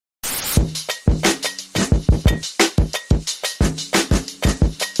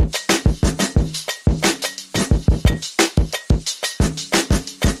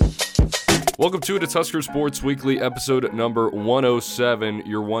Welcome to it. It's Husker Sports Weekly, episode number 107,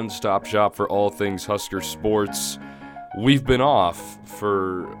 your one-stop shop for all things Husker sports. We've been off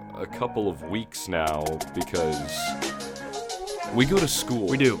for a couple of weeks now because we go to school.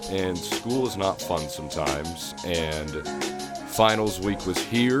 We do. And school is not fun sometimes. And finals week was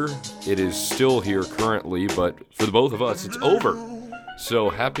here. It is still here currently, but for the both of us, it's over. So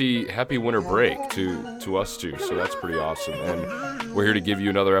happy winter break to us too. So that's pretty awesome. And we're here to give you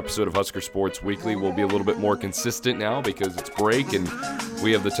another episode of Husker Sports Weekly. We'll be a little bit more consistent now because it's break and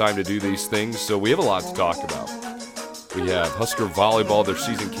we have the time to do these things. So we have a lot to talk about. We have Husker volleyball. Their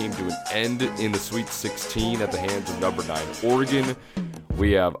season came to an end in the Sweet 16 at the hands of number 9 Oregon.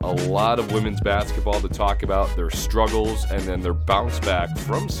 We have a lot of women's basketball to talk about, their struggles, and then their bounce back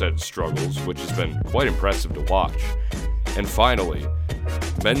from said struggles, which has been quite impressive to watch. And finally,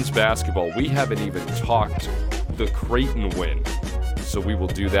 men's basketball. We haven't even talked the Creighton win. So we will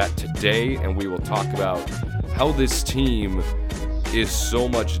do that today, and we will talk about how this team is so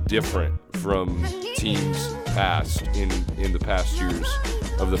much different from teams past in the past years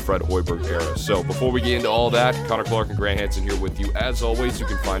of the Fred Hoiberg era. So before we get into all that, Connor Clark and Grant Hansen here with you. As always, you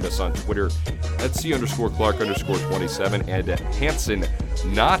can find us on Twitter at C_Clark_27 and at Hansen,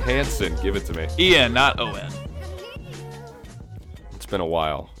 not Hansen. Give it to me. Ian, not O-N. It's been a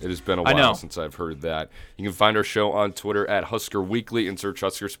while. It has been a while since I've heard that. You can find our show on Twitter at Husker Weekly and search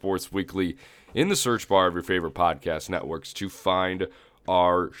Husker Sports Weekly in the search bar of your favorite podcast networks to find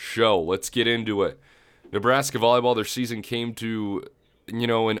our show. Let's get into it. Nebraska volleyball, their season came to,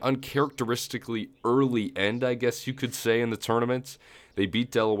 an uncharacteristically early end, I guess you could say, in the tournaments. They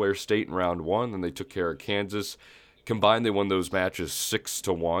beat Delaware State in round one, then they took care of Kansas. Combined, they won those matches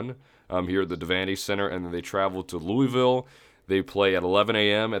 6-1 here at the Devaney Center, and then they traveled to Louisville. They play at 11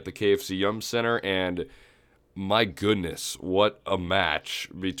 a.m. at the KFC Yum Center, and my goodness, what a match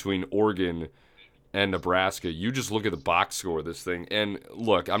between Oregon and Nebraska. You just look at the box score of this thing, and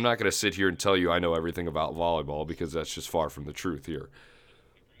look, I'm not going to sit here and tell you I know everything about volleyball because that's just far from the truth here.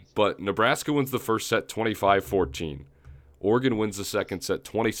 But Nebraska wins the first set 25-14. Oregon wins the second set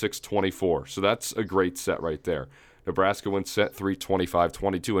 26-24. So that's a great set right there. Nebraska wins set 3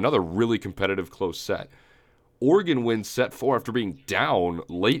 25-22. Another really competitive close set. Oregon wins set 4 after being down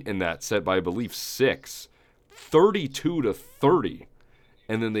late in that set by, I believe, 6, 32-30.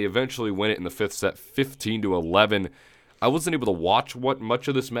 And then they eventually win it in the fifth set, 15-11. I wasn't able to watch much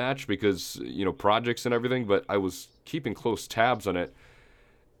of this match because, projects and everything, but I was keeping close tabs on it.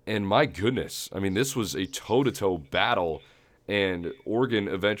 And my goodness, this was a toe-to-toe battle, and Oregon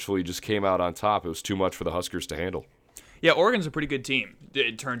eventually just came out on top. It was too much for the Huskers to handle. Yeah, Oregon's a pretty good team,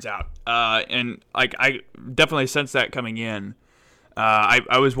 it turns out. And I definitely sensed that coming in.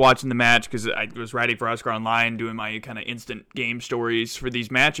 I was watching the match because I was writing for Husker Online, doing my kind of instant game stories for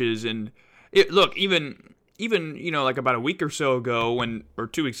these matches. And even about a week or so ago, or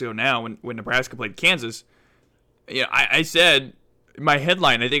 2 weeks ago now, when Nebraska played Kansas, I said my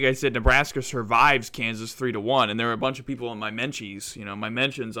headline. I think I said Nebraska survives Kansas 3-1, and there were a bunch of people in my mentions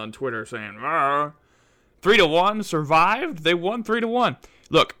on Twitter saying, 3-1 survived. They won 3-1.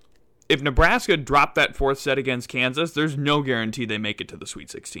 Look. If Nebraska dropped that fourth set against Kansas, there's no guarantee they make it to the Sweet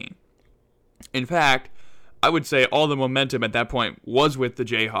 16. In fact, I would say all the momentum at that point was with the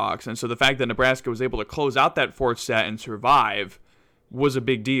Jayhawks, and so the fact that Nebraska was able to close out that fourth set and survive was a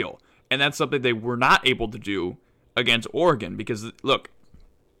big deal. And that's something they were not able to do against Oregon because, look,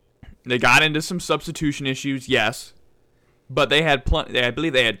 they got into some substitution issues, yes, but they had I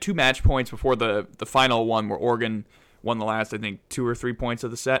believe they had 2 match points before the final one where Oregon won the last, 2 or 3 points of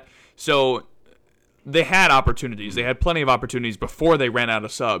the set. So they had opportunities. They had plenty of opportunities before they ran out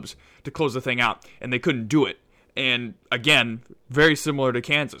of subs to close the thing out, and they couldn't do it. And again, very similar to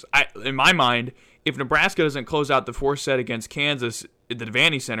Kansas. In my mind, if Nebraska doesn't close out the fourth set against Kansas at the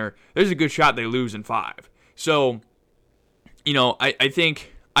Devaney Center, there's a good shot they lose in 5. So, I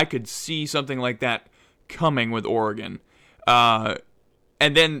think I could see something like that coming with Oregon. And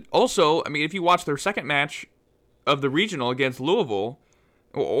then also, if you watch their second match of the regional against Louisville,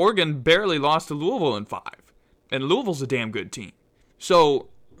 Oregon barely lost to Louisville in 5. And Louisville's a damn good team. So,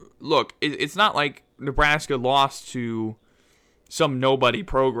 look, it's not like Nebraska lost to some nobody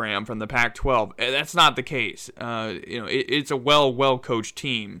program from the Pac-12. That's not the case. It's a well-coached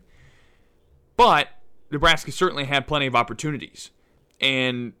team. But Nebraska certainly had plenty of opportunities.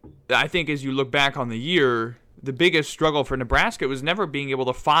 And I think as you look back on the year, the biggest struggle for Nebraska was never being able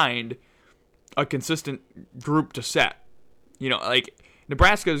to find a consistent group to set.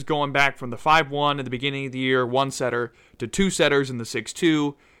 Nebraska is going back from the 5-1 at the beginning of the year, 1-setter, to 2-setters in the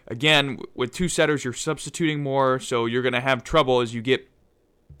 6-2. Again, with 2 setters, you're substituting more, so you're going to have trouble as you get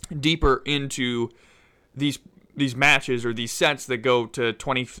deeper into these matches or these sets that go to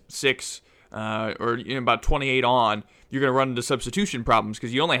 26 or about 28 on, you're going to run into substitution problems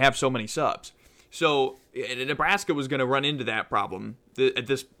because you only have so many subs. So Nebraska was going to run into that problem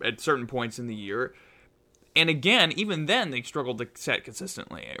at certain points in the year. And again, even then, they struggled to set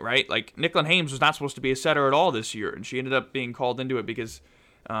consistently, right? Like, Nicklin Hames was not supposed to be a setter at all this year, and she ended up being called into it because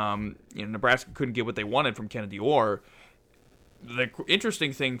Nebraska couldn't get what they wanted from Kennedy Orr. The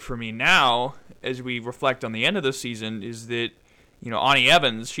interesting thing for me now, as we reflect on the end of the season, is that, Ani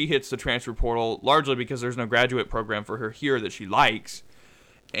Evans, she hits the transfer portal largely because there's no graduate program for her here that she likes.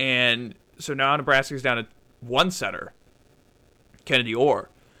 And so now Nebraska's down to one setter, Kennedy Orr.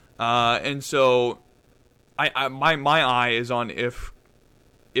 And so my eye is on if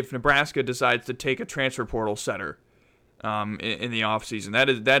Nebraska decides to take a transfer portal setter in the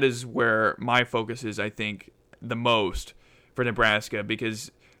offseason. That is where my focus is, I think, the most for Nebraska,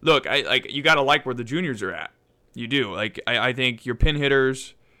 because look, you got to like where the juniors are at. You do. I think your pin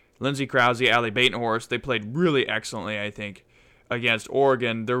hitters, Lindsey Krause, Allie Batenhorst, they played really excellently, I think, against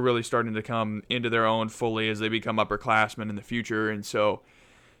Oregon. They're really starting to come into their own fully as they become upperclassmen in the future. And so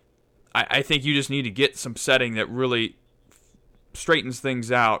I think you just need to get some setting that really straightens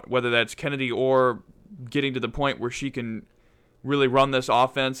things out, whether that's Kennedy or getting to the point where she can really run this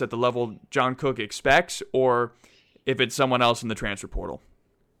offense at the level John Cook expects, or if it's someone else in the transfer portal.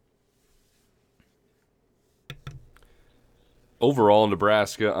 Overall,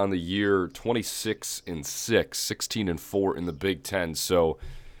 Nebraska on the year 26-6, 16-4 in the Big Ten. So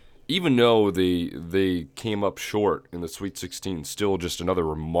even though they came up short in the Sweet 16, still just another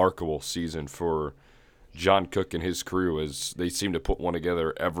remarkable season for John Cook and his crew, as they seem to put one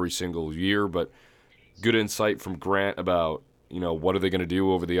together every single year. But good insight from Grant about, what are they going to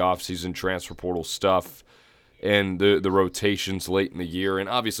do over the offseason, transfer portal stuff, and the rotations late in the year. And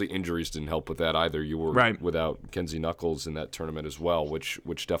obviously injuries didn't help with that either. You were right without Kenzie Knuckles in that tournament as well, which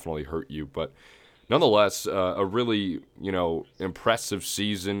definitely hurt you. But nonetheless, a really, impressive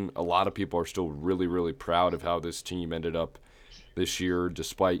season. A lot of people are still really, really proud of how this team ended up this year,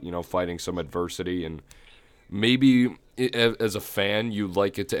 despite, fighting some adversity. And maybe as a fan, you'd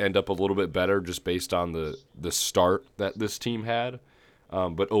like it to end up a little bit better just based on the start that this team had.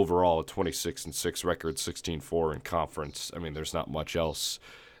 But overall, a 26-6 record, 16-4 in conference. I mean, there's not much else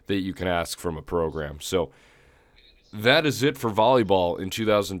that you can ask from a program. So that is it for volleyball in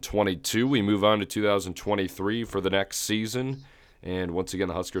 2022. We move on to 2023 for the next season. And once again,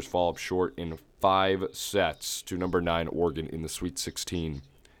 the Huskers fall up short in 5 sets to number 9 Oregon in the Sweet 16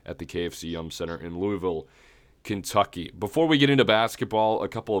 at the KFC Yum Center in Louisville, Kentucky. Before we get into basketball, a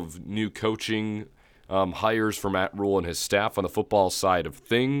couple of new coaching hires for Matt Rhule and his staff on the football side of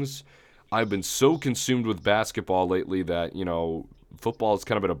things. I've been so consumed with basketball lately that, football has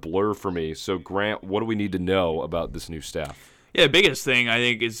kind of been a blur for me. So, Grant, what do we need to know about this new staff? Yeah, the biggest thing, I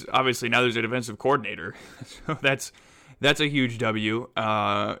think, is obviously now there's a defensive coordinator. So that's a huge W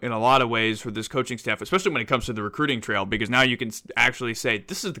in a lot of ways for this coaching staff, especially when it comes to the recruiting trail, because now you can actually say,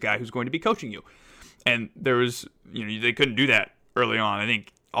 this is the guy who's going to be coaching you. And there was, they couldn't do that early on. I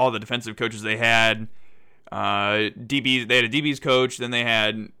think all the defensive coaches they had, DBs, they had a DBs coach, then they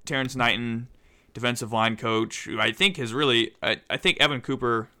had Terrence Knighton, defensive line coach, who I think has really, I think Evan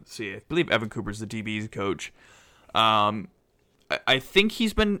Cooper, I believe Evan Cooper's the DBs coach. I think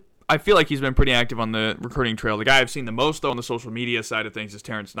I feel like he's been pretty active on the recruiting trail. The guy I've seen the most, though, on the social media side of things is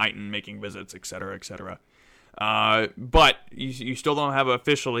Terrence Knighton making visits, et cetera, et cetera. But you still don't have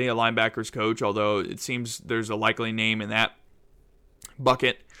officially a linebackers coach, although it seems there's a likely name in that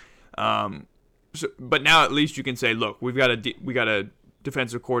bucket. But now at least you can say, look, we got a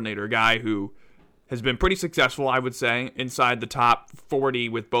defensive coordinator, a guy who has been pretty successful, I would say, inside the top 40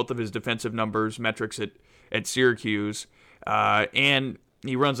 with both of his defensive metrics at Syracuse, and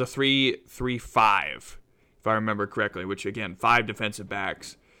he runs a 3-3-5, if I remember correctly, which again, 5 defensive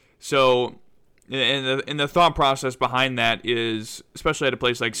backs. So, and the thought process behind that is, especially at a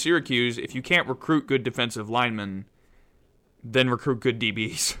place like Syracuse, if you can't recruit good defensive linemen, then recruit good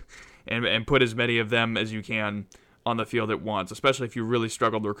DBs. And put as many of them as you can on the field at once, especially if you really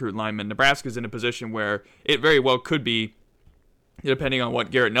struggle to recruit linemen. Nebraska's in a position where it very well could be, depending on what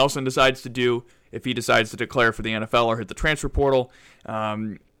Garrett Nelson decides to do, if he decides to declare for the NFL or hit the transfer portal,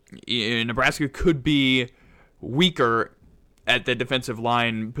 Nebraska could be weaker at the defensive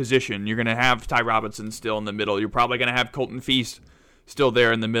line position. You're going to have Ty Robinson still in the middle. You're probably going to have Colton Feast still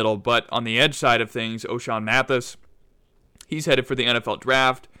there in the middle. But on the edge side of things, O'Shawn Mathis, he's headed for the NFL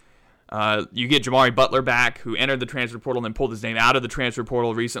draft. You get Jamari Butler back, who entered the transfer portal and then pulled his name out of the transfer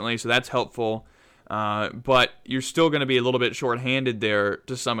portal recently, so that's helpful. but you're still going to be a little bit shorthanded there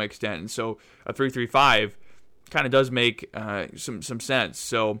to some extent. And so a 3-3-5 kind of does make some sense.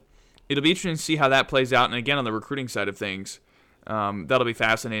 So it'll be interesting to see how that plays out. And again, on the recruiting side of things, that'll be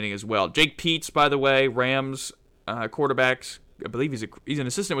fascinating as well. Jake Peetz, by the way, Rams quarterbacks. I believe he's an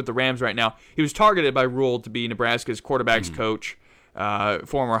assistant with the Rams right now. He was targeted by Rule to be Nebraska's quarterbacks coach,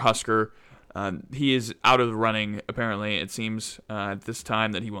 former Husker. He is out of the running, apparently. It seems at this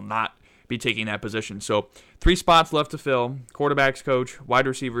time that he will not be taking that position. So 3 spots left to fill: quarterbacks coach, wide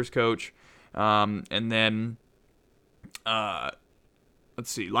receivers coach, and then let's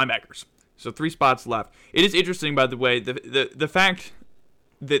see, linebackers. So 3 spots left. It is interesting, by the way, the fact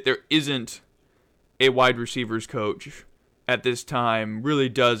that there isn't a wide receivers coach at this time really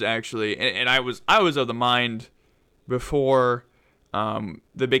does actually, and I was of the mind before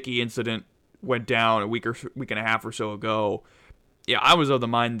the Mickey incident went down a week and a half or so ago. Yeah, I was of the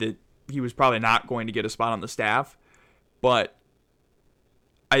mind that he was probably not going to get a spot on the staff, but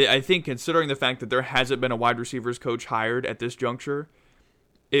I think considering the fact that there hasn't been a wide receivers coach hired at this juncture,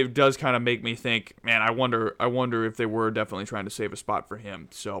 it does kind of make me think, man, I wonder if they were definitely trying to save a spot for him.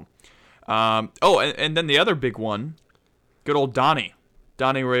 So, and then the other big one, good old Donnie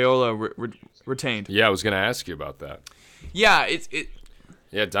Raiola retained. Yeah, I was going to ask you about that. Yeah,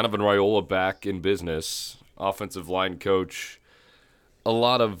 Yeah, Donovan Raiola back in business, offensive line coach. A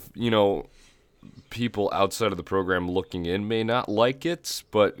lot of, people outside of the program looking in may not like it,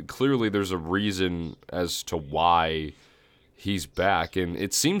 but clearly there's a reason as to why he's back. And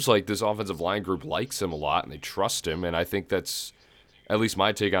it seems like this offensive line group likes him a lot and they trust him. And I think that's at least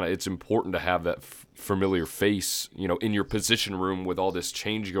my take on it. It's important to have that familiar face, in your position room with all this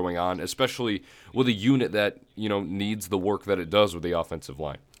change going on, especially with a unit that, needs the work that it does with the offensive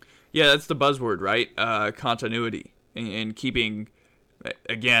line. Yeah, that's the buzzword, right? Continuity and keeping.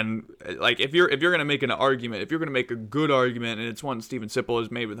 Again, like if you're going to make an argument, if you're going to make a good argument, and it's one Steven Sipple has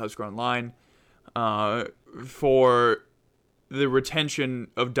made with Husker Online, for the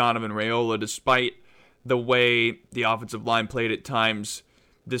retention of Donovan Raiola, despite the way the offensive line played at times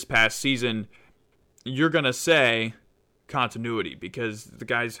this past season, you're going to say continuity because the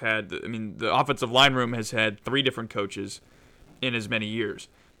guys the offensive line room has had 3 different coaches in as many years.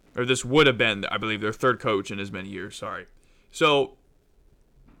 Or this would have been, I believe, their 3rd coach in as many years, sorry. So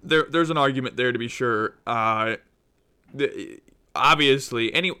there's an argument there to be sure.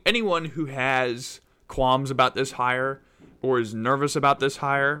 Obviously, anyone who has qualms about this hire or is nervous about this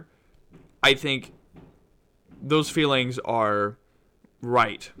hire, I think those feelings are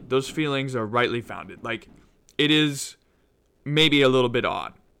right. Those feelings are rightly founded. Like, it is maybe a little bit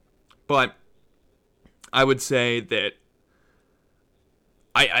odd, but I would say that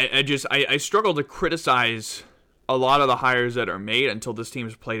I struggle to criticize a lot of the hires that are made until this team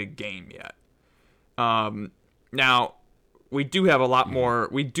has played a game yet. Now we do have a lot more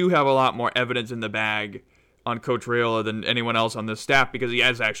evidence in the bag on Coach Raiola than anyone else on this staff because he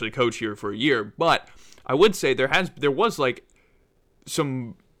has actually coached here for a year. But I would say there was like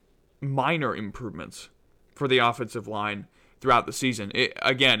some minor improvements for the offensive line throughout the season.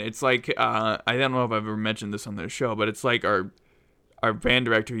 It's like I don't know if I've ever mentioned this on the show, but it's like our band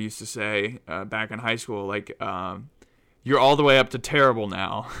director used to say back in high school, like, you're all the way up to terrible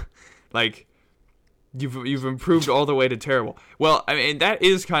now. Like, you've improved all the way to terrible. Well, I mean, that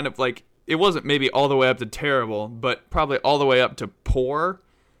is kind of like, it wasn't maybe all the way up to terrible, but probably all the way up to poor.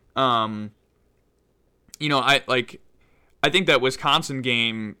 I think that Wisconsin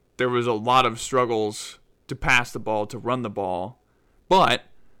game, there was a lot of struggles to pass the ball, to run the ball. But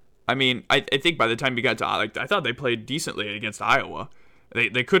I mean, I think by the time you got to, I thought they played decently against Iowa.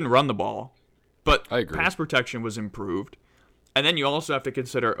 They couldn't run the ball, but pass protection was improved. And then you also have to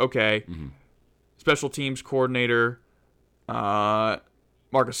consider, special teams coordinator,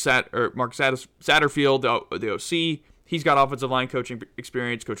 Marcus Satterfield, the OC, he's got offensive line coaching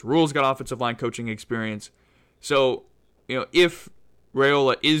experience. Coach Rule's got offensive line coaching experience. So, if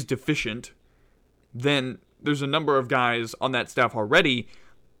Raiola is deficient, then there's a number of guys on that staff already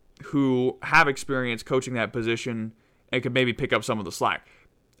who have experience coaching that position and could maybe pick up some of the slack.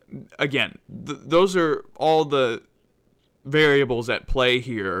 Again, those are all the variables at play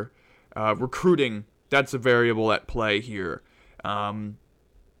here. Recruiting, that's a variable at play here. Coach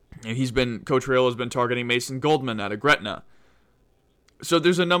Raiola has been targeting Mason Goldman out of Gretna. So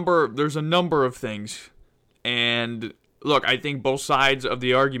there's a number of things. And look, I think both sides of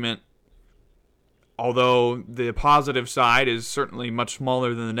the argument, although the positive side is certainly much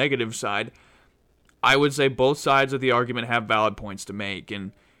smaller than the negative side, I would say both sides of the argument have valid points to make,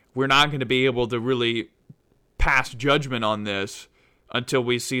 and we're not going to be able to really pass judgment on this until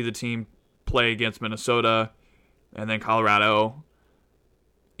we see the team play against Minnesota and then Colorado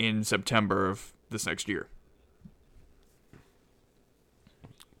in September of this next year.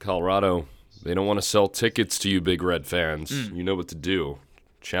 Colorado, they don't want to sell tickets to you, Big Red fans. You know what to do.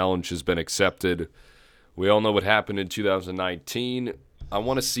 Challenge has been accepted. We all know what happened in 2019. I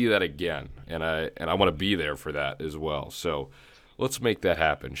want to see that again, and I want to be there for that as well. So let's make that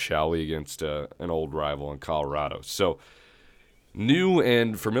happen, shall we, against an old rival in Colorado. So new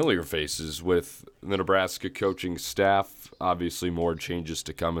and familiar faces with the Nebraska coaching staff. Obviously more changes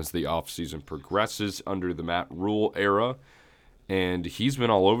to come as the offseason progresses under the Matt Rule era. And he's been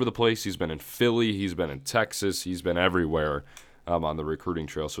all over the place. He's been in Philly. He's been in Texas. He's been everywhere on the recruiting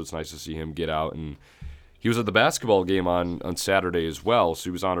trail. So it's nice to see him get out. And he was at the basketball game on Saturday as well. So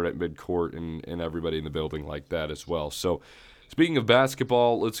he was honored at midcourt and everybody in the building like that as well. So speaking of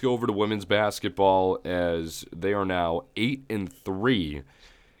basketball, let's go over to women's basketball as they are now 8-3.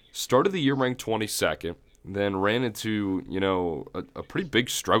 Started the year ranked 22nd. Then ran into, a pretty big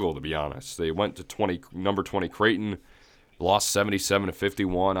struggle, to be honest. They went to number 20 Creighton. Lost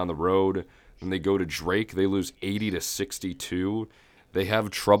 77-51 on the road. Then they go to Drake. They lose 80-62. They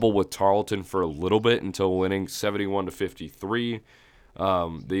have trouble with Tarleton for a little bit until winning 71-53.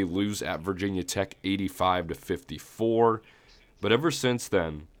 They lose at Virginia Tech 85-54. But ever since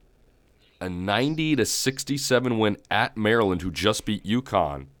then, a 90-67 win at Maryland, who just beat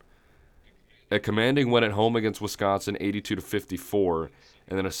UConn. A commanding win at home against Wisconsin 82-54.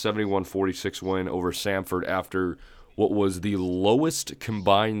 And then a 71-46 win over Samford after what was the lowest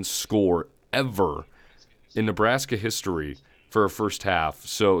combined score ever in Nebraska history for a first half.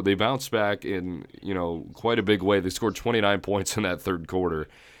 So they bounced back in, quite a big way. They scored 29 points in that third quarter,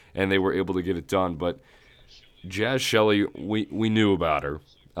 and they were able to get it done. But Jaz Shelley, we knew about her,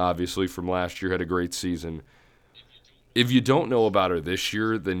 obviously, from last year, had a great season. If you don't know about her this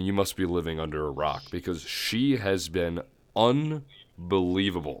year, then you must be living under a rock because she has been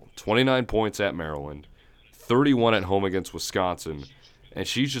unbelievable. 29 points at Maryland. 31 at home against Wisconsin, and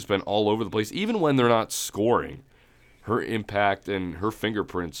she's just been all over the place. Even when they're not scoring, her impact and her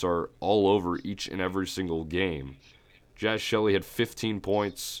fingerprints are all over each and every single game. Jaz Shelley had 15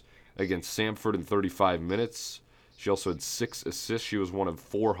 points against Samford in 35 minutes. She also had 6 assists. She was one of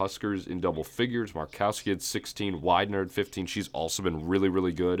 4 Huskers in double figures. Markowski had 16. Widener had 15. She's also been really,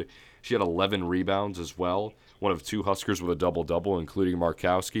 really good. She had 11 rebounds as well. One of 2 Huskers with a double-double, including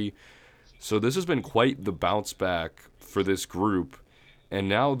Markowski. So this has been quite the bounce back for this group. And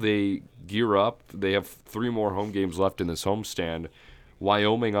now they gear up. They have 3 more home games left in this homestand.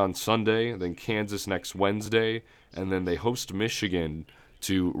 Wyoming on Sunday, then Kansas next Wednesday, and then they host Michigan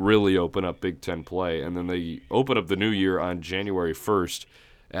to really open up Big Ten play. And then they open up the new year on January 1st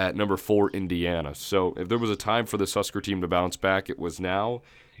at number 4 Indiana. So if there was a time for this Husker team to bounce back, it was now.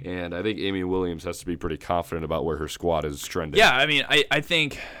 And I think Amy Williams has to be pretty confident about where her squad is trending. Yeah, I mean, I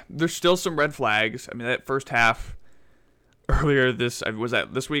think there's still some red flags. I mean, that first half earlier was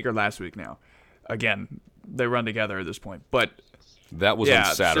that this week or last week now? Again, they run together at this point. But that was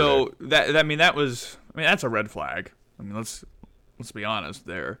on Saturday. So that's a red flag. I mean, let's be honest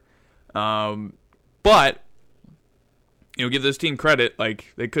there. But give this team credit.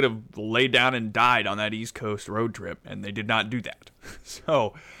 Like, they could have laid down and died on that East Coast road trip, and they did not do that.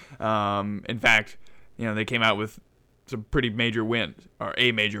 So, in fact, they came out with some pretty major wins, or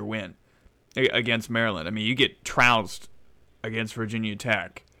a major win against Maryland. I mean, you get trounced against Virginia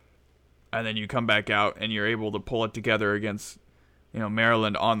Tech, and then you come back out and you're able to pull it together against,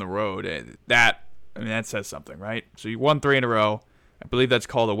 Maryland on the road. That says something, right? So you won 3 in a row. I believe that's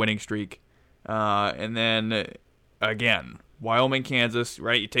called a winning streak. And then again, Wyoming, Kansas,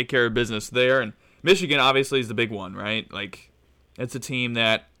 right? You take care of business there, and Michigan obviously is the big one, right? Like, it's a team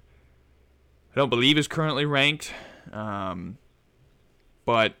that I don't believe is currently ranked,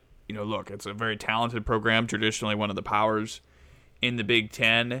 but look, it's a very talented program, traditionally one of the powers in the Big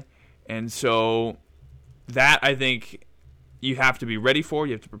Ten, and so that I think you have to be ready for,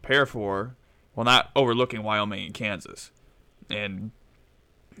 you have to prepare for, while not overlooking Wyoming and Kansas, and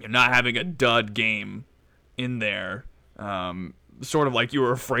you're not having a dud game in there, sort of like you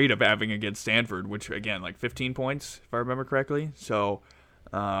were afraid of having against Stanford, which again, like 15 points, if I remember correctly. So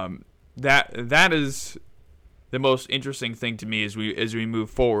that is the most interesting thing to me as we move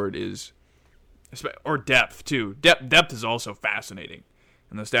forward or depth too. Depth is also fascinating,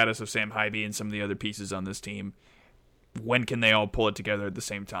 and the status of Sam Haiby and some of the other pieces on this team. When can they all pull it together at the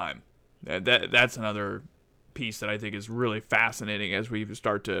same time? That's another piece that I think is really fascinating as we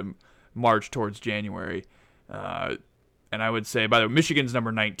start to march towards January. And I would say, by the way, Michigan's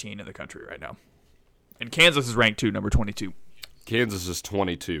number 19 in the country right now. And Kansas is ranked 2, number 22. Kansas is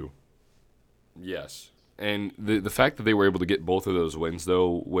 22. Yes. And the fact that they were able to get both of those wins,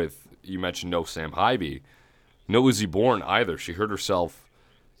 though, with, you mentioned no Sam Hybe, no Izzy Bourne either. She hurt herself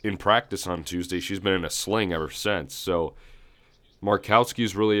in practice on Tuesday. She's been in a sling ever since. So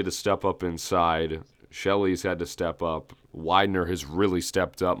Markowski's really had to step up inside. Shelley's had to step up. Widener has really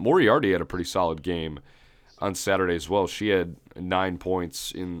stepped up. Moriarty had a pretty solid game on Saturday as well. She had 9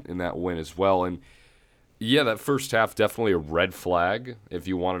 points in that win as well. And, yeah, that first half definitely a red flag if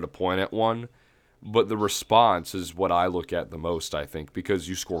you wanted to point at one. But the response is what I look at the most, I think, because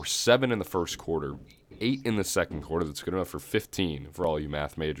you score 7 in the first quarter, 8 in the second quarter. That's good enough for 15 for all you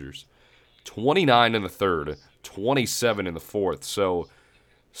math majors. 29 in the third, 27 in the fourth. So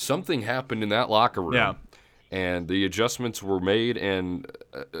something happened in that locker room. Yeah. And the adjustments were made, and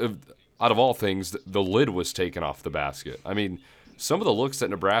out of all things, the lid was taken off the basket. I mean, some of the looks that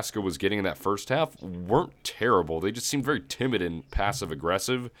Nebraska was getting in that first half weren't terrible. They just seemed very timid and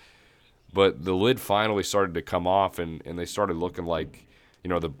passive-aggressive. But the lid finally started to come off, and they started looking like,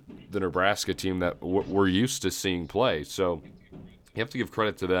 the Nebraska team that we're used to seeing play. So you have to give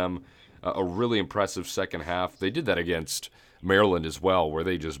credit to them. A really impressive second half. They did that against Maryland as well, where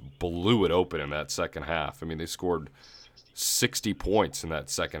they just blew it open in that second half. I mean, they scored 60 points in that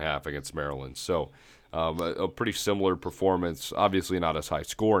second half against Maryland. So a pretty similar performance. Obviously not as high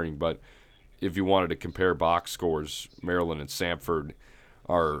scoring, but if you wanted to compare box scores, Maryland and Samford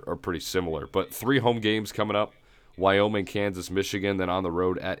are pretty similar. But 3 home games coming up: Wyoming, Kansas, Michigan, then on the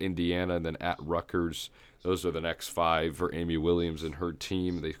road at Indiana, and then at Rutgers. Those are the next 5 for Amy Williams and her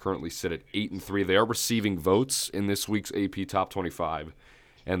team. They currently sit at 8-3. They are receiving votes in this week's AP Top 25,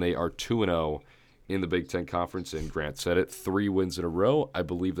 and they are 2-0 in the Big Ten Conference. And Grant said it, 3 wins in a row. I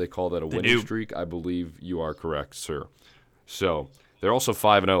believe they call that a winning streak. I believe you are correct, sir. So they're also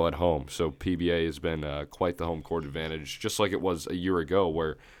 5-0 at home. So PBA has been quite the home court advantage, just like it was a year ago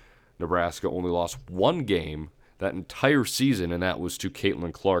where Nebraska only lost 1 game that entire season, and that was to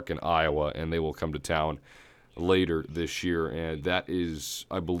Caitlin Clark in Iowa, and they will come to town later this year. And that is,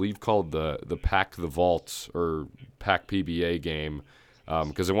 I believe, called the Pack the Vault or Pack PBA game,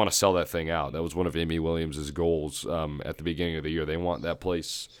 because they want to sell that thing out. That was one of Amy Williams' goals at the beginning of the year. They want that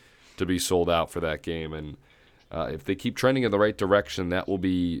place to be sold out for that game. And if they keep trending in the right direction, that will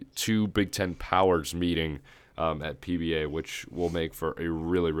be 2 Big Ten powers meeting at PBA, which will make for a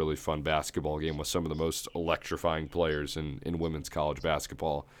really, really fun basketball game with some of the most electrifying players in women's college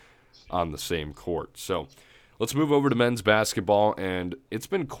basketball on the same court. So let's move over to men's basketball, and it's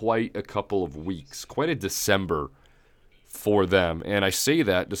been quite a couple of weeks, quite a December for them. And I say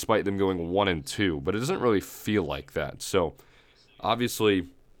that despite them going 1-2, but it doesn't really feel like that. So obviously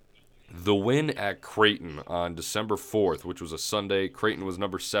the win at Creighton on December 4th, which was a Sunday, Creighton was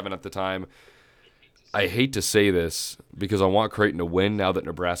number 7 at the time. I hate to say this because I want Creighton to win now that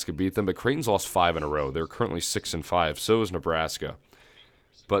Nebraska beat them, but Creighton's lost 5 in a row. They're currently 6-5. So is Nebraska.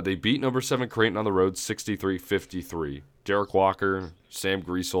 But they beat number 7 Creighton on the road 63-53. Derek Walker, Sam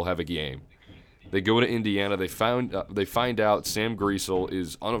Griesel have a game. They go to Indiana. They find out Sam Griesel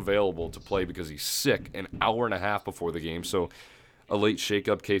is unavailable to play because he's sick an hour and a half before the game. So a late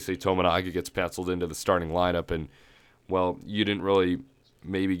shakeup, Keisei Tominaga gets penciled into the starting lineup, and, well, you didn't really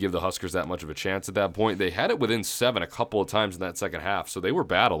maybe give the Huskers that much of a chance at that point. They had it within 7 a couple of times in that second half, so they were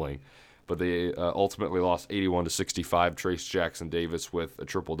battling. But they ultimately lost 81-65. Trace Jackson Davis with a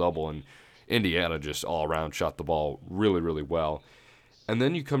triple-double, and Indiana just all around shot the ball really, really well. And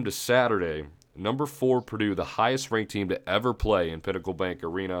then you come to Saturday, number 4 Purdue, the highest-ranked team to ever play in Pinnacle Bank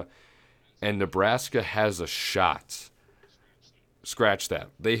Arena, and Nebraska has a shot. Scratch that.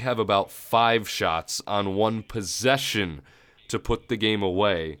 They have about 5 shots on 1 possession to put the game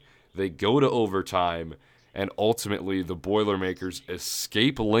away. They go to overtime, and ultimately the Boilermakers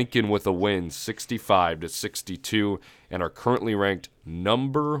escape Lincoln with a win, 65-62, and are currently ranked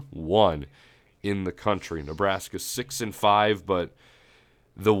number 1 in the country. Nebraska 6-5, but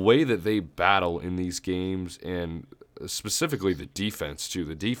the way that they battle in these games, and specifically the defense too.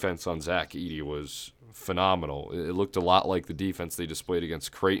 The defense on Zach Edey was phenomenal. It looked a lot like the defense they displayed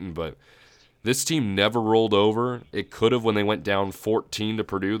against Creighton, but this team never rolled over. It could have when they went down 14 to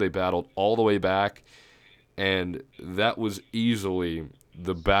Purdue. They battled all the way back, and that was easily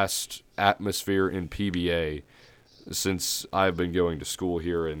the best atmosphere in PBA since I've been going to school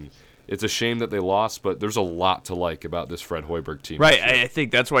here. And it's a shame that they lost, but there's a lot to like about this Fred Hoiberg team. Right, I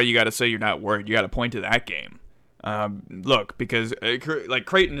think that's why you got to say you're not worried. You got to point to that game. Look, because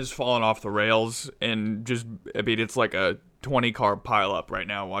Creighton has fallen off the rails, and just, I mean, it's like a 20-car pileup right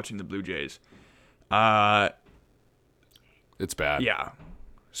now watching the Blue Jays. It's bad. Yeah.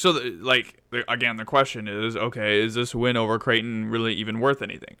 So, again, the question is, okay, is this win over Creighton really even worth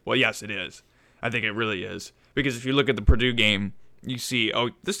anything? Well, yes, it is. I think it really is. Because if you look at the Purdue game, you see,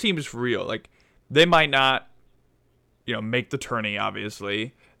 oh, this team is for real. Like, they might not, make the tourney,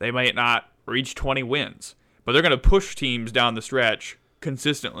 obviously. They might not reach 20 wins. But they're going to push teams down the stretch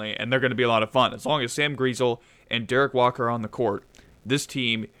consistently, and they're going to be a lot of fun. As long as Sam Griesel and Derek Walker are on the court, this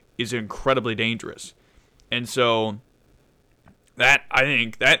team is incredibly dangerous. And so that, I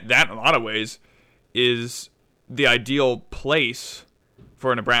think, that in a lot of ways is the ideal place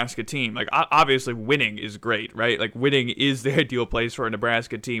for a Nebraska team. Like, obviously winning is great, right? Like, winning is the ideal place for a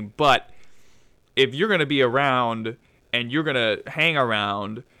Nebraska team. But if you're going to be around and you're going to hang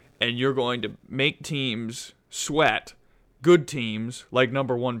around and you're going to make teams sweat, good teams like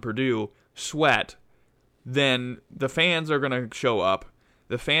number 1 Purdue sweat, then the fans are going to show up,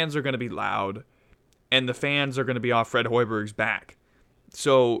 the fans are going to be loud, and the fans are going to be off Fred Hoiberg's back.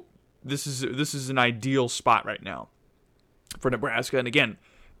 So this is an ideal spot right now for Nebraska. And again,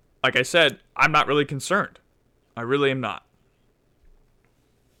 like I said, I'm not really concerned. I really am not.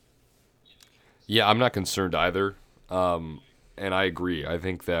 Yeah, I'm not concerned either. And I agree. I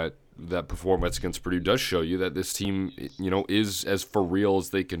think that performance against Purdue does show you that this team, is as for real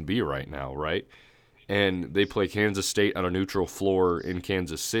as they can be right now, right? And they play Kansas State on a neutral floor in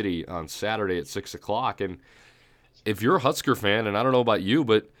Kansas City on Saturday at 6 o'clock. And if you're a Husker fan, and I don't know about you,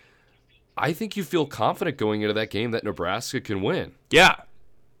 but I think you feel confident going into that game that Nebraska can win. Yeah.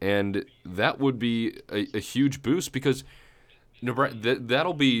 And that would be a huge boost because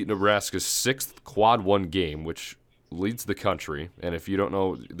that'll be Nebraska's 6th Quad 1 game, which leads the country. And if you don't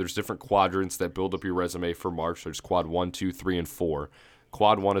know, there's different quadrants that build up your resume for March. There's Quad 1, 2, 3, and 4.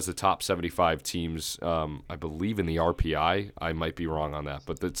 Quad 1 is the top 75 teams, I believe, in the RPI. I might be wrong on that,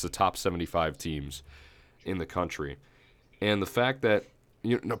 but it's the top 75 teams in the country. And the fact that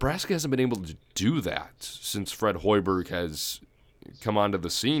Nebraska hasn't been able to do that since Fred Hoiberg has come onto the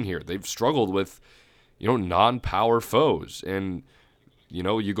scene here. They've struggled with, non-power foes. And,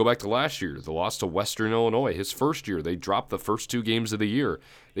 you go back to last year, the loss to Western Illinois, his first year. They dropped the first 2 games of the year.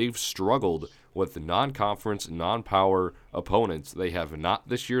 They've struggled with the non-conference, non-power opponents. They have not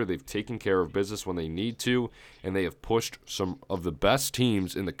this year. They've taken care of business when they need to, and they have pushed some of the best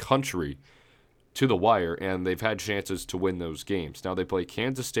teams in the country to the wire, and they've had chances to win those games. Now they play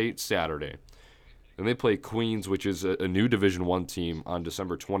Kansas State Saturday, and they play Queens, which is a new Division I team, on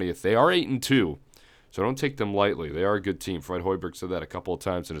December 20th. They are 8-2, so don't take them lightly. They are a good team. Fred Hoiberg said that a couple of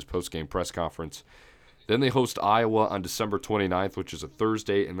times in his post-game press conference. Then they host Iowa on December 29th, which is a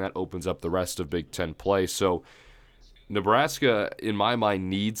Thursday, and that opens up the rest of Big Ten play. So Nebraska, in my mind,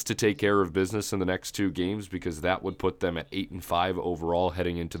 needs to take care of business in the next 2 games because that would put them at 8-5 overall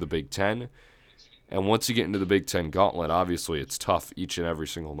heading into the Big Ten. And once you get into the Big Ten gauntlet, obviously it's tough each and every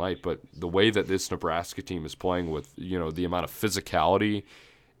single night. But the way that this Nebraska team is playing with, the amount of physicality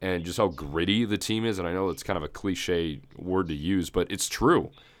and just how gritty the team is, and I know it's kind of a cliche word to use, but it's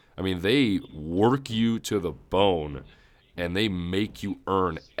true. I mean, they work you to the bone, and they make you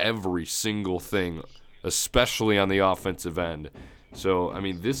earn every single thing, especially on the offensive end. So, I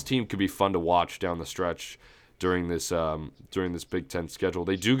mean, this team could be fun to watch down the stretch during this Big Ten schedule.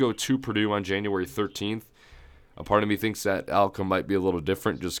 They do go to Purdue on January 13th. A part of me thinks that outcome might be a little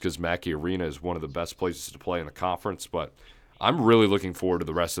different just because Mackey Arena is one of the best places to play in the conference, but I'm really looking forward to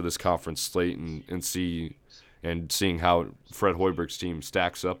the rest of this conference slate and seeing how Fred Hoiberg's team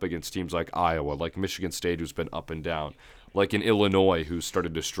stacks up against teams like Iowa, like Michigan State, who's been up and down, like in Illinois, who's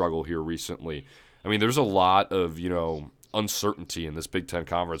started to struggle here recently. I mean, there's a lot of, uncertainty in this Big Ten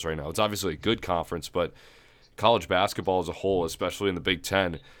conference right now. It's obviously a good conference, but college basketball as a whole, especially in the Big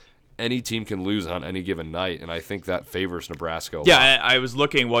Ten, any team can lose on any given night, and I think that favors Nebraska a lot. Yeah, I was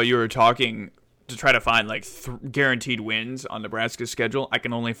looking while you were talking to try to find guaranteed wins on Nebraska's schedule. I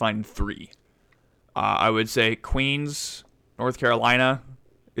can only find 3. I would say Queens, North Carolina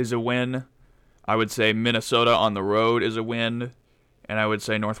is a win. I would say Minnesota on the road is a win. And I would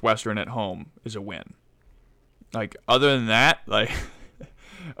say Northwestern at home is a win. Other than that,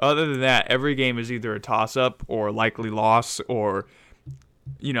 every game is either a toss-up or likely loss or,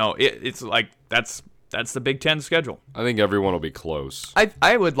 it's like that's the Big Ten schedule. I think everyone will be close.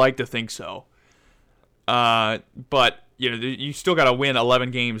 I would like to think so. But you still got to win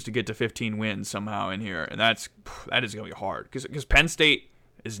 11 games to get to 15 wins somehow in here, and that is going to be hard because Penn State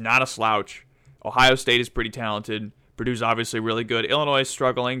is not a slouch. Ohio State is pretty talented. Purdue's obviously really good. Illinois is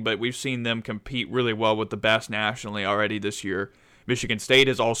struggling, but we've seen them compete really well with the best nationally already this year. Michigan State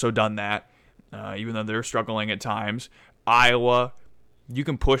has also done that, even though they're struggling at times. Iowa, you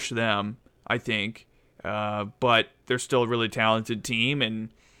can push them, I think, but they're still a really talented team, and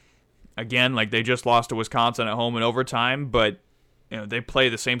again, they just lost to Wisconsin at home in overtime, but they play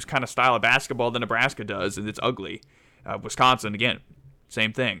the same kind of style of basketball that Nebraska does, and it's ugly. Wisconsin, again,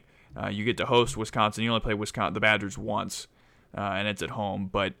 same thing. You get to host Wisconsin. You only play the Badgers once, and it's at home.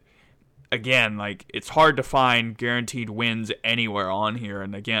 But again, like, it's hard to find guaranteed wins anywhere on here.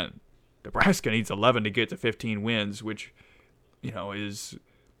 And again, Nebraska needs 11 to get to 15 wins, which, is,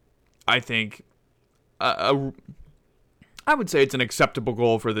 I think, I would say it's an acceptable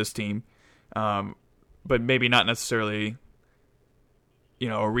goal for this team, but maybe not necessarily,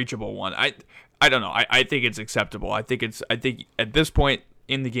 a reachable one. I don't know. I think it's acceptable. I think at this point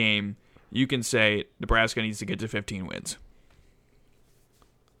in the game, you can say Nebraska needs to get to 15 wins.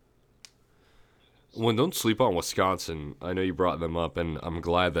 Well, don't sleep on Wisconsin. I know you brought them up, and I'm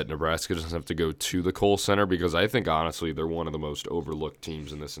glad that Nebraska doesn't have to go to the Kohl Center, because I think, honestly, they're one of the most overlooked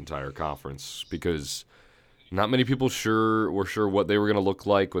teams in this entire conference, because not many people were sure what they were going to look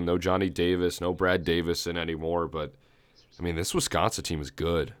like with no Johnny Davis, no Brad Davison anymore. But, I mean, this Wisconsin team is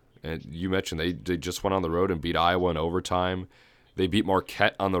good. And you mentioned they just went on the road and beat Iowa in overtime. They beat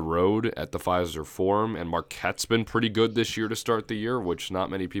Marquette on the road at the Pfizer Forum, and Marquette's been pretty good this year to start the year, which not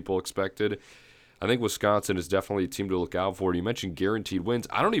many people expected. I think Wisconsin is definitely a team to look out for. You mentioned guaranteed wins.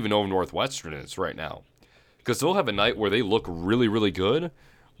 I don't even know if Northwestern is right now, because they'll have a night where they look really, really good,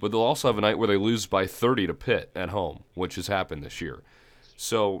 but they'll also have a night where they lose by 30 to Pitt at home, which has happened this year.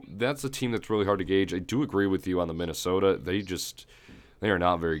 So that's a team that's really hard to gauge. I do agree with you on the Minnesota. They are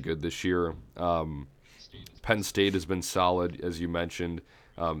not very good this year. Penn State has been solid, as you mentioned.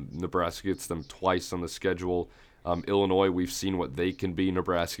 Nebraska gets them twice on the schedule. Illinois, we've seen what they can be.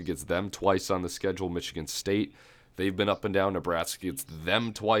 Nebraska gets them twice on the schedule. Michigan State, they've been up and down. Nebraska gets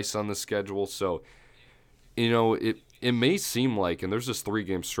them twice on the schedule. So, it may seem like, and there's this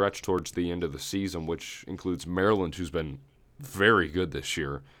 3-game stretch towards the end of the season, which includes Maryland, who's been very good this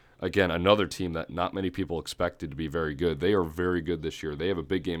year. Again, another team that not many people expected to be very good. They are very good this year. They have a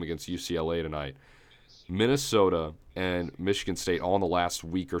big game against UCLA tonight. Minnesota and Michigan State all in the last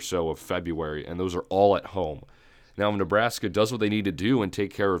week or so of February, and those are all at home. Now, if Nebraska does what they need to do and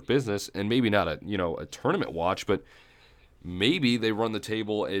take care of business, and maybe not a tournament watch, but maybe they run the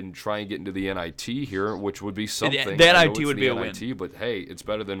table and try and get into the NIT here, which would be something. The NIT would be a win. But hey, it's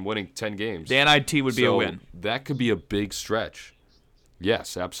better than winning 10 games. The NIT would be a win. That could be a big stretch.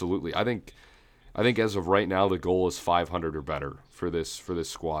 Yes, absolutely. I think as of right now, the goal is 500 or better for this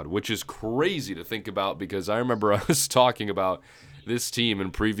squad, which is crazy to think about, because I remember I was talking about this team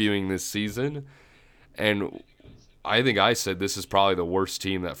and previewing this season, and I think I said this is probably the worst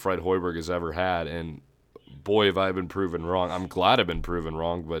team that Fred Hoiberg has ever had, and boy, have I been proven wrong. I'm glad I've been proven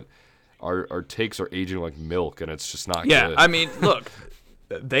wrong, but our takes are aging like milk, and it's just not good. Yeah, I mean, look,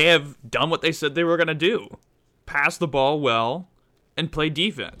 they have done what they said they were going to do. Pass the ball well and play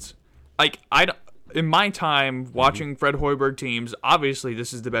defense. Like, in my time watching Fred Hoiberg teams, obviously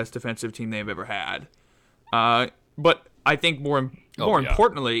this is the best defensive team they've ever had. But I think more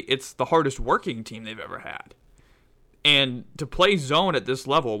importantly, it's the hardest working team they've ever had. And to play zone at this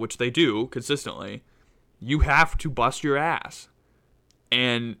level, which they do consistently, you have to bust your ass.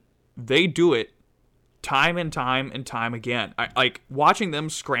 And they do it time and time and time again. Like, watching them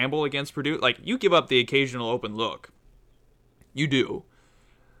scramble against Purdue, like, you give up the occasional open look. You do.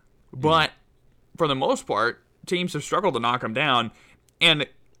 But for the most part, teams have struggled to knock them down. And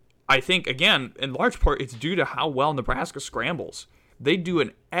I think, again, in large part, it's due to how well Nebraska scrambles. They do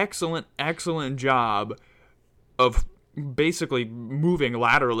an excellent, excellent job of basically moving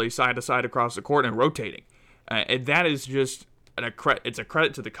laterally side to side across the court and rotating. And that is just it's a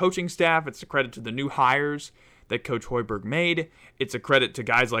credit to the coaching staff. It's a credit to the new hires that Coach Hoiberg made. It's a credit to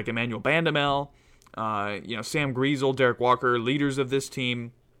guys like Emmanuel Bandamel, Sam Griesel, Derek Walker, leaders of this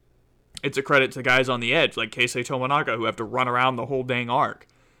team. It's a credit to guys on the edge like Keisei Tomonaga, who have to run around the whole dang arc.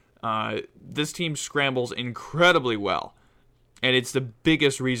 This team scrambles incredibly well, and it's the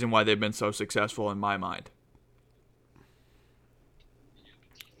biggest reason why they've been so successful in my mind.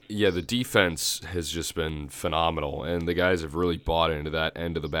 Yeah, the defense has just been phenomenal, and the guys have really bought into that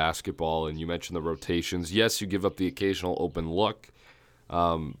end of the basketball. And you mentioned the rotations. Yes, you give up the occasional open look.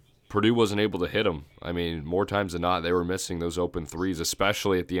 Purdue wasn't able to hit them. I mean, more times than not, they were missing those open threes,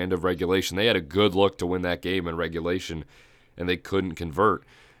 especially at the end of regulation. They had a good look to win that game in regulation, and they couldn't convert.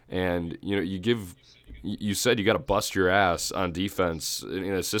 And, you said you got to bust your ass on defense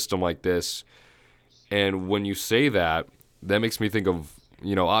in a system like this. And when you say that, that makes me think of,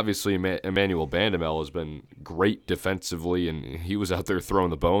 obviously Emmanuel Bandamel has been great defensively, and he was out there throwing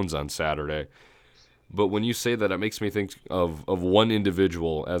the bones on Saturday. But when you say that, it makes me think of one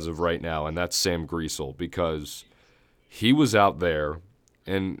individual as of right now, and that's Sam Griesel, because he was out there,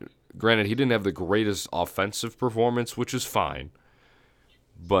 and granted, he didn't have the greatest offensive performance, which is fine.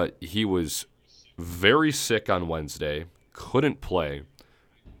 but he was very sick on Wednesday, couldn't play,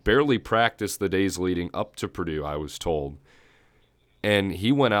 barely practiced the days leading up to Purdue, I was told. And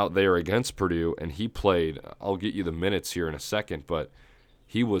he went out there against Purdue, and he played. I'll get you the minutes here in a second, but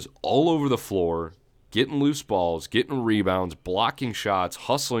he was all over the floor, getting loose balls, getting rebounds, blocking shots,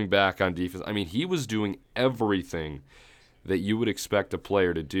 hustling back on defense. I mean, he was doing everything that you would expect a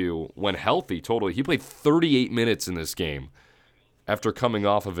player to do when healthy, totally. He played 38 minutes in this game after coming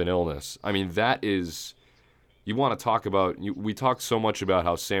off of an illness. I mean, that is... You want to talk about... we talk so much about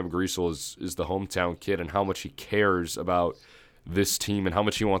how Sam Griesel is the hometown kid and how much he cares about this team and how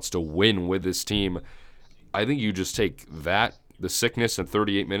much he wants to win with this team. I think you just take that, the sickness, and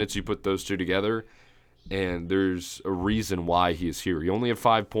 38 minutes, you put those two together, and there's a reason why he is here. He only had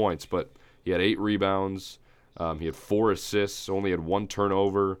 5 points, but he had 8 rebounds. He had 4 assists, only had 1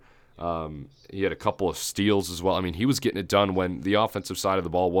 turnover. He had a couple of steals as well. I mean, he was getting it done when the offensive side of the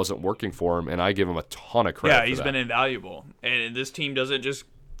ball wasn't working for him, and I give him a ton of credit for that. Yeah, he's been invaluable. And this team doesn't just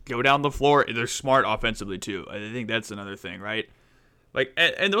go down the floor. They're smart offensively, too. I think that's another thing, right? Like,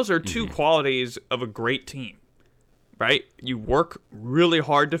 and those are two qualities of a great team, right? You work really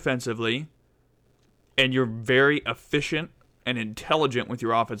hard defensively, and you're very efficient and intelligent with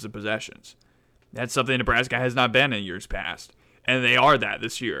your offensive possessions. That's something Nebraska has not been in years past, and they are that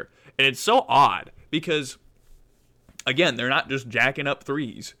this year. And it's so odd because, again, they're not just jacking up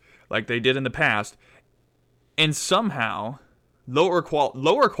threes like they did in the past, and somehow lower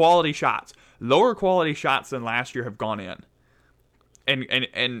quality shots than last year have gone in,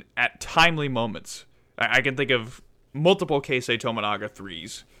 and at timely moments. I can think of multiple Keisei Tominaga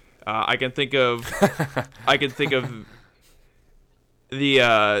threes. I can think of the.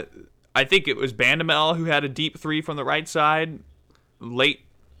 I think it was Bandamel who had a deep three from the right side late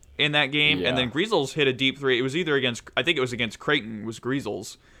in that game, and then Griesel's hit a deep three. It was either against Creighton, was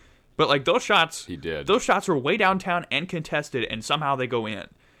Griesel's. But like those shots, he did. Those shots were way downtown and contested, and somehow they go in.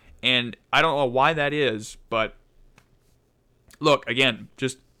 And I don't know why that is, but look, again,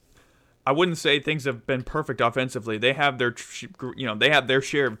 just I wouldn't say things have been perfect offensively. They have their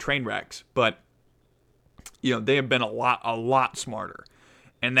share of train wrecks, but they have been a lot smarter.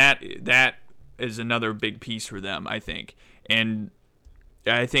 And that is another big piece for them, I think. And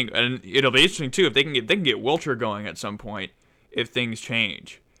I think it'll be interesting too if they can get Wilcher going at some point if things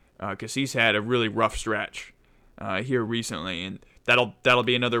change, because he's had a really rough stretch here recently, and that'll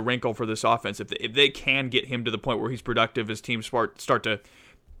be another wrinkle for this offense if they can get him to the point where he's productive as teams start to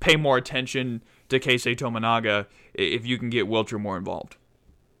pay more attention to Keisei Tominaga. If you can get Wilcher more involved.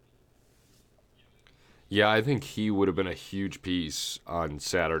 Yeah, I think he would have been a huge piece on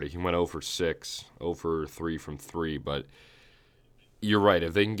Saturday. He went 0 for 6, 0 for 3 from 3, but you're right.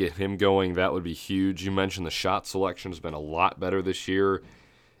 If they can get him going, that would be huge. You mentioned the shot selection has been a lot better this year.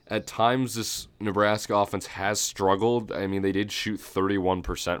 At times, this Nebraska offense has struggled. I mean, they did shoot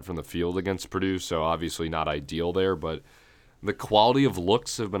 31% from the field against Purdue, so obviously not ideal there, but the quality of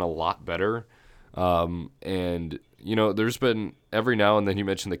looks have been a lot better. And there's been every now and then you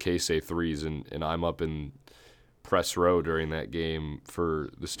mentioned the Keisei threes, and I'm up in press row during that game for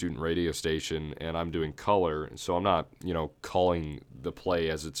the student radio station, and I'm doing color, so I'm not calling the play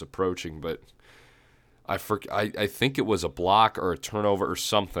as it's approaching, but I think it was a block or a turnover or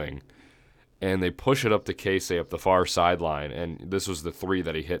something, and they push it up to Keisei up the far sideline, and this was the 3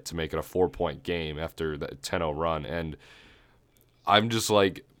 that he hit to make it a 4-point game after the 10-0 run, and I'm just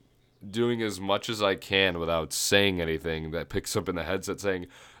like doing as much as I can without saying anything that picks up in the headset saying,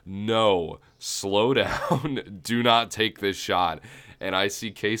 no, slow down, do not take this shot. And I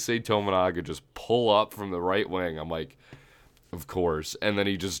see Keisei Tominaga just pull up from the right wing. I'm like, of course. And then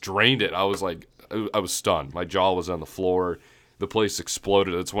he just drained it. I was stunned. My jaw was on the floor. The place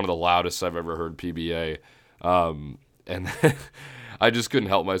exploded. It's one of the loudest I've ever heard PBA. And I just couldn't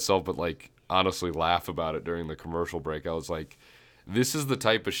help myself but honestly laugh about it during the commercial break. I was like, this is the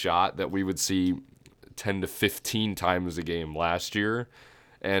type of shot that we would see 10 to 15 times a game last year,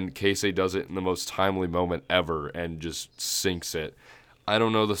 and Keisei does it in the most timely moment ever and just sinks it. I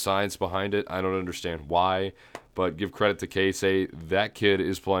don't know the science behind it. I don't understand why, but give credit to Keisei. That kid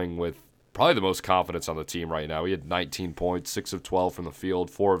is playing with probably the most confidence on the team right now. He had 19 points, 6 of 12 from the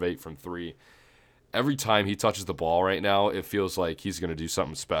field, 4 of 8 from 3. Every time he touches the ball right now, it feels like he's going to do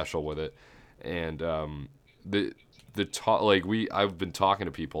something special with it. And I've been talking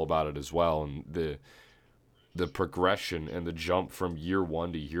to people about it as well, and the progression and the jump from year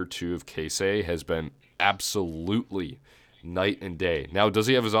 1 to year 2 of Keisei has been absolutely night and day. Now, does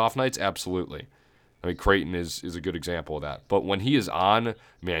he have his off nights? Absolutely. I mean, Creighton is a good example of that. But when he is on,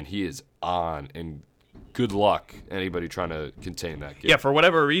 man, he is on, and good luck anybody trying to contain that game. Yeah, for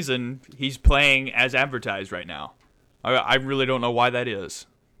whatever reason, he's playing as advertised right now. I really don't know why that is,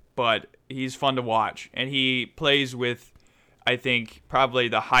 but he's fun to watch, and he plays with, I think, probably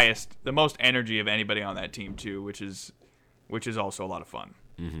the most energy of anybody on that team too, which is also a lot of fun.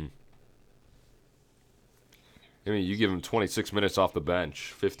 Mm-hmm. I mean, you give him 26 minutes off the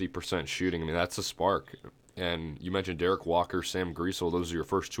bench, 50% shooting. I mean, that's a spark. And you mentioned Derek Walker, Sam Griesel. Those are your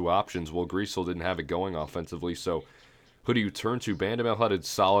first two options. Well, Griesel didn't have it going offensively, so who do you turn to? Bandamel had a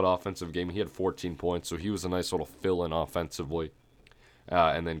solid offensive game. He had 14 points, so he was a nice little fill-in offensively.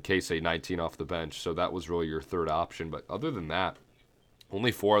 And then Casey, 19 off the bench, so that was really your third option. But other than that,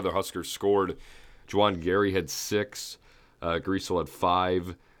 only 4 other Huskers scored. Juwan Gary had 6, Griesel had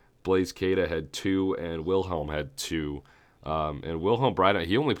 5, Blaze Cada had 2, and Wilhelm had 2. And Wilhelm Bryant,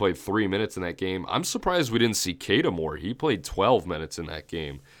 he only played 3 minutes in that game. I'm surprised we didn't see Cada more. He played 12 minutes in that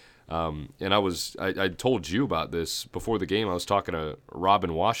game. And I told you about this before the game. I was talking to Robin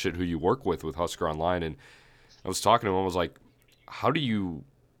Washut, who you work with Husker Online, and I was talking to him. I was like, how do you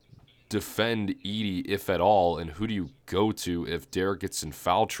defend Edey, if at all, and who do you go to if Derek gets in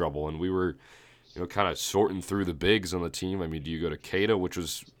foul trouble? And we were, kind of sorting through the bigs on the team. I mean, do you go to Cada, which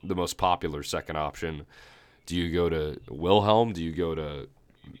was the most popular second option? Do you go to Wilhelm? Do you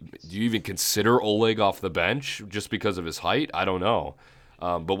even consider Oleg off the bench just because of his height? I don't know.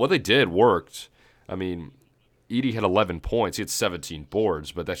 But what they did worked. I mean, Edey had 11 points. He had 17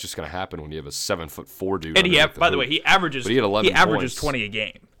 boards, but that's just going to happen when you have a 7'4" dude. And by the way, he averages 20 a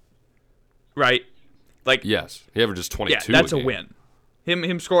game. Right? Yes, he averages 22. Yeah, that's a win.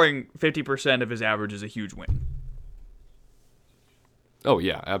 Him scoring 50% of his average is a huge win. Oh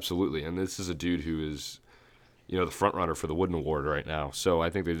yeah, absolutely. And this is a dude who is, the front runner for the Wooden Award right now. So I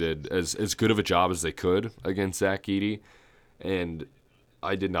think they did as good of a job as they could against Zach Edey. And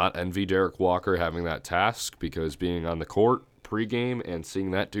I did not envy Derek Walker having that task, because being on the court pregame and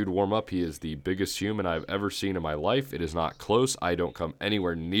seeing that dude warm up, he is the biggest human I've ever seen in my life. It is not close. I don't come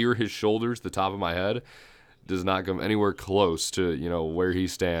anywhere near his shoulders. The top of my head does not come anywhere close to, where he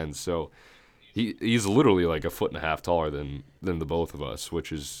stands. So he's literally like 1.5 feet taller than the both of us,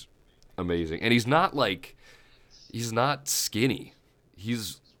 which is amazing. And he's not skinny.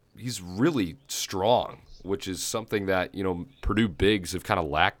 He's really strong, which is something that, Purdue bigs have kind of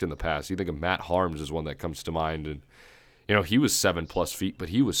lacked in the past. You think of Matt Harms as one that comes to mind, and he was 7+ feet, but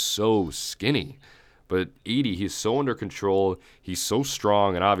he was so skinny. But Edey, he's so under control, he's so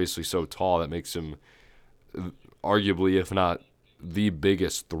strong, and obviously so tall that makes him arguably, if not the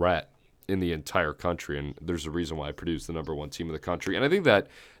biggest threat in the entire country. And there's a reason why Purdue's the number 1 team in the country. And I think that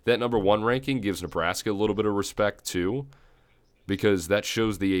number 1 ranking gives Nebraska a little bit of respect too, because that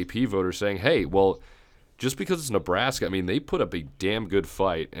shows the AP voters saying, hey, well, just because it's Nebraska, I mean, they put up a damn good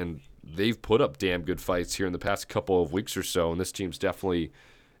fight, and they've put up damn good fights here in the past couple of weeks or so, and this team's definitely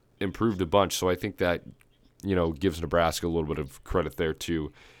improved a bunch. So I think that, gives Nebraska a little bit of credit there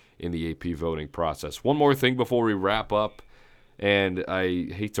too in the AP voting process. One more thing before we wrap up, and I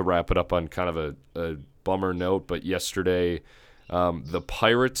hate to wrap it up on kind of a bummer note, but yesterday the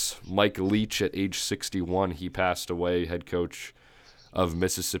Pirates, Mike Leach at age 61, he passed away, head coach of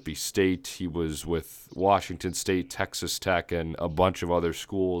Mississippi State. He was with Washington State, Texas Tech, and a bunch of other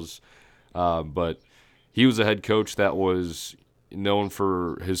schools. But he was a head coach that was known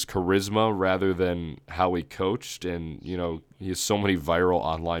for his charisma rather than how he coached. And, he has so many viral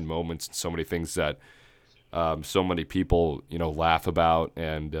online moments and so many things that so many people, laugh about.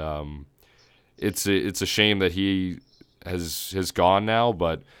 And it's a shame that he has gone now.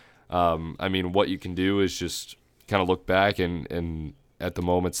 But, I mean, what you can do is just kind of look back and at the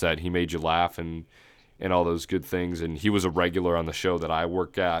moments that he made you laugh and all those good things. And he was a regular on the show that I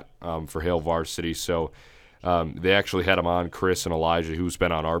work at for Hail Varsity. So they actually had him on, Chris and Elijah, who's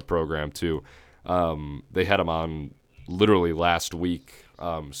been on our program too. They had him on literally last week.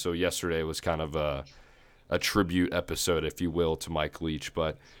 So yesterday was kind of a tribute episode, if you will, to Mike Leach.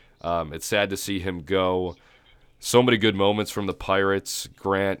 But it's sad to see him go. So many good moments from the Pirates.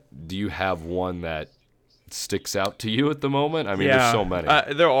 Grant, do you have one that sticks out to you at the moment? I mean, there's so many.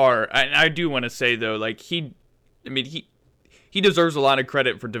 There are. I do want to say, though, he deserves a lot of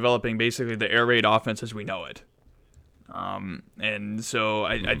credit for developing basically the air raid offense as we know it. And so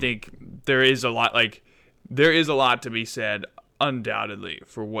I think there is a lot to be said, undoubtedly,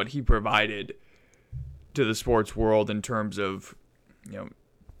 for what he provided to the sports world in terms of,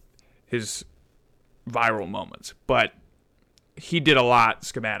 his viral moments. But he did a lot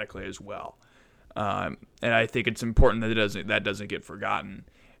schematically as well. And I think it's important that that doesn't get forgotten.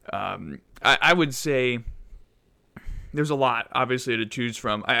 I would say there's a lot, obviously, to choose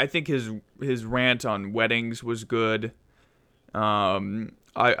from. I think his rant on weddings was good.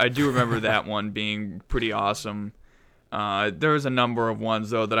 I do remember that one being pretty awesome. There's a number of ones,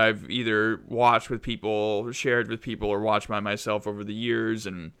 though, that I've either watched with people, shared with people, or watched by myself over the years.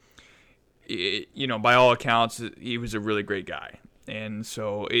 And, by all accounts, he was a really great guy. And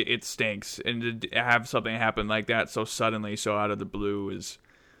so it stinks. And to have something happen like that so suddenly, so out of the blue is,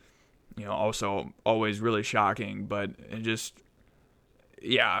 also always really shocking. But it just,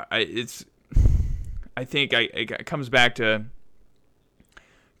 I think it comes back to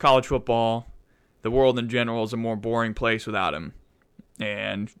college football. The world in general is a more boring place without him,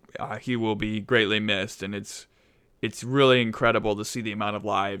 and he will be greatly missed. And it's really incredible to see the amount of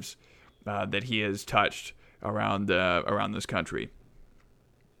lives that he has touched around this country.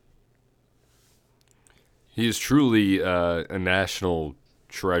 He is truly a national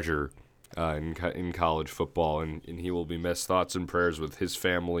treasure in college football, and he will be missed. Thoughts and prayers with his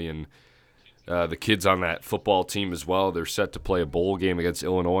family and the kids on that football team as well. They're set to play a bowl game against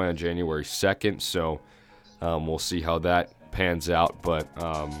Illinois on January 2nd, so we'll see how that pans out. But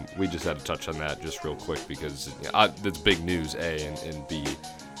we just had to touch on that just real quick because that's big news, A, and B,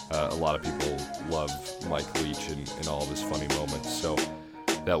 a lot of people love Mike Leach and all of his funny moments. So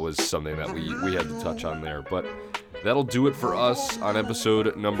that was something that we had to touch on there. But that'll do it for us on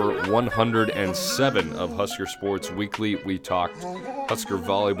episode number 107 of Husker Sports Weekly. We talked Husker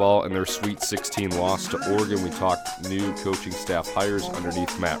volleyball and their Sweet 16 loss to Oregon. We talked new coaching staff hires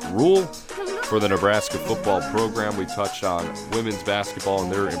underneath Matt Rule for the Nebraska football program. We touched on women's basketball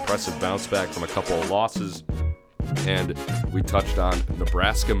and their impressive bounce back from a couple of losses. And we touched on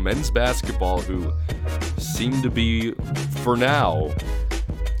Nebraska men's basketball, who seem to be, for now,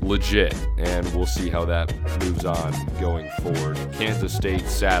 legit, and we'll see how that moves on going forward. Kansas State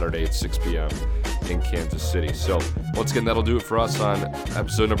Saturday at 6 p.m. in Kansas City. So once again, that'll do it for us on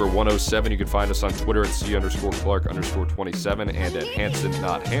episode number 107. You can find us on Twitter at C_Clark_27 and at Hanson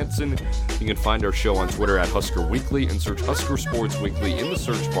Not Hanson. You can find our show on Twitter at Husker Weekly and search Husker Sports Weekly in the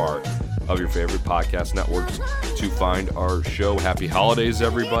search bar of your favorite podcast networks to find our show. Happy holidays,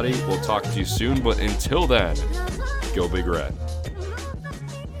 everybody. We'll talk to you soon, but until then, go Big Red.